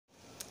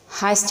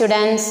Hi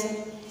students,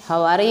 how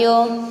are you?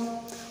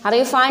 Are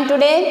you fine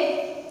today?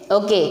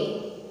 Okay.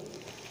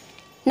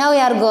 Now we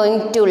are going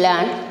to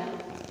learn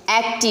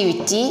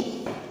activity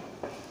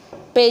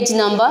page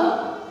number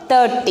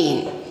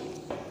 13.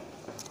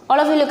 All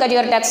of you look at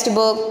your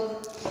textbook.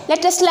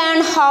 Let us learn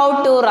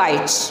how to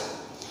write.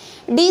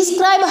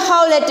 Describe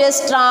how letters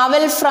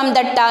travel from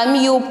the time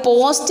you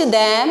post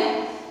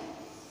them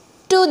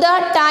to the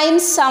time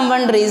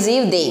someone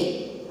receives them.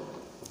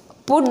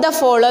 Put the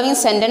following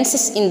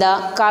sentences in the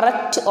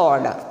correct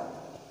order.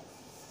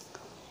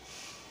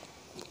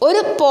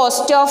 ഒരു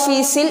post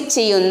ഓഫീസിൽ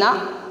ചെയ്യുന്ന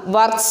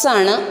works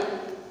ആണ്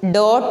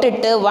dot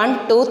ഇട്ട് 1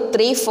 2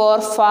 3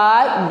 4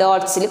 5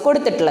 ഡോട്ട്സിൽ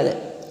കൊടുത്തിട്ടുള്ളത്.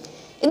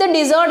 ഇത്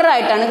disorder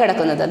ആയിട്ടാണ്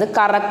കിടക്കുന്നത്. അത്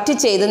കറക്റ്റ്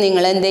ചെയ്ത്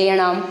നിങ്ങൾ എന്ത്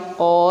ചെയ്യണം?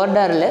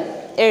 ഓർഡറിൽ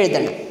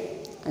എഴുതണം.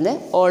 അത്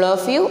all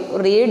of you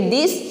read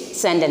these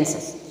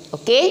sentences.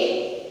 Okay.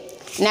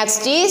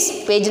 Next is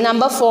page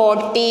number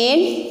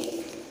 14.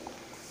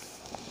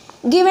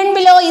 Given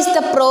below is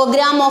the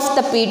program of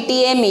the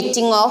PTA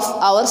meeting of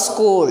our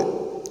school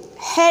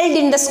held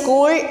in the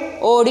school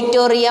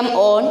auditorium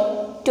on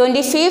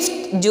 25th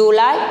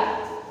July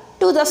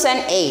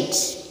 2008.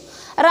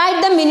 Write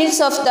the minutes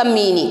of the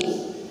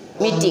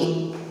meeting.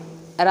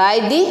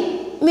 Write the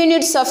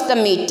minutes of the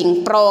meeting.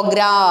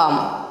 Program.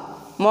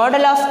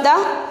 Model of the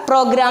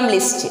program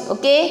list.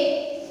 Okay.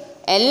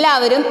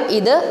 എല്ലാവരും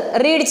ഇത്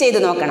read ചെയ്ത്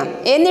നോക്കണം.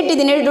 എന്നിട്ട്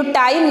ഇതിനൊരു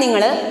time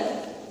നിങ്ങൾ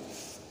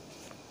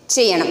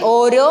ചെയ്യണം.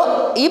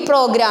 ഈ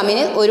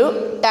പ്രോഗ്രാമിന് ഒരു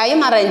ടൈം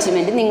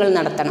അറേഞ്ച്മെൻറ്റ് നിങ്ങൾ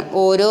നടത്തണം.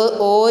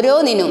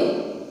 ഓരോന്നിനും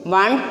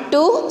 1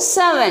 to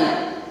 7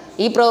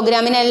 ഈ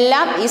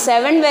പ്രോഗ്രാമിനെല്ലാം ഈ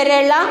 7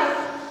 വരെയുള്ള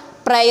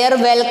prayer,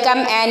 welcome,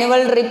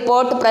 annual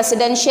report,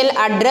 presidential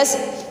address,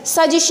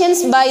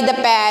 suggestions by the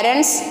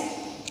parents,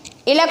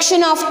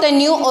 election of the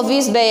new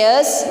office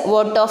bears,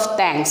 vote of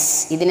thanks,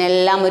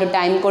 ഇതിനെല്ലാം ഒരു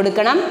ടൈം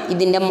കൊടുക്കണം.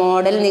 ഇതിൻ്റെ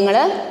മോഡൽ നിങ്ങൾ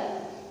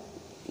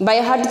ബൈ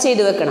ഹാർട്ട്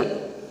ചെയ്തു വെക്കണം.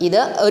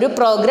 ഇത് ഒരു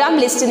പ്രോഗ്രാം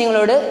ലിസ്റ്റ്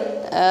നിങ്ങളോട്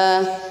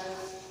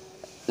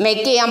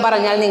മേക്ക് ചെയ്യാൻ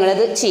പറഞ്ഞാൽ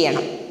നിങ്ങളത്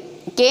ചെയ്യണം.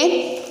 Okay.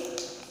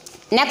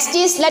 Next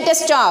is let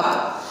us talk.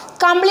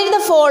 Complete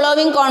the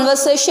following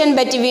conversation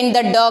between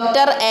the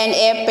doctor and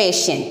a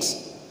patient.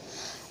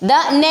 The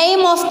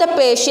name of the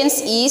patient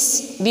is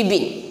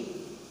Vipin.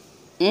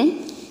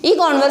 ഈ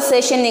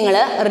കോൺവെർസേഷൻ നിങ്ങൾ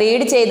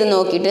റീഡ് ചെയ്ത്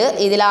നോക്കിയിട്ട്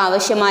ഇതിൽ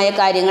ആവശ്യമായ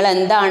കാര്യങ്ങൾ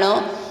എന്താണോ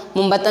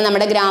മുമ്പത്തെ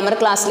നമ്മുടെ ഗ്രാമർ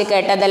ക്ലാസ്സിൽ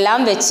കേട്ടതെല്ലാം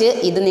വെച്ച്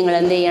ഇത് നിങ്ങൾ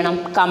എന്ത് ചെയ്യണം?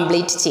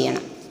 കംപ്ലീറ്റ്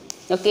ചെയ്യണം.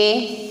 Okay.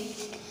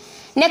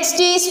 Next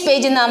is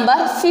page number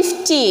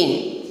 15.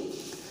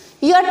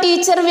 Your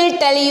teacher will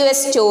tell you a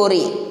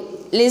story.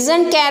 Listen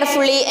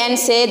carefully and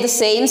say the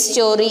same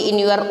story in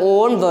your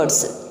own words.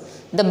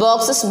 The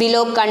boxes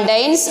below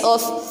contains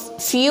of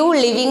few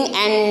living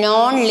and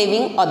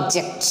non-living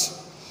objects.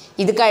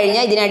 ഇത്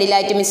കഴിഞ്ഞാൽ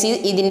ഇതിനടിയിലായിട്ട് miss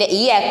ഇതിൻ്റെ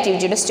ഈ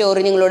ആക്ടിവിറ്റിയുടെ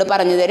story നിങ്ങളോട്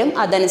പറഞ്ഞു തരും.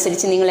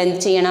 അതനുസരിച്ച് നിങ്ങൾ എന്ത്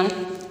ചെയ്യണം?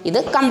 ഇത്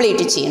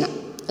കംപ്ലീറ്റ് ചെയ്യണം.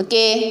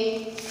 Okay.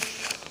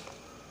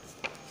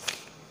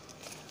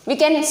 We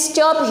can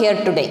stop here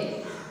today.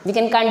 We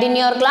can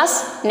continue our class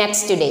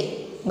next day.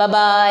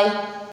 Bye-bye.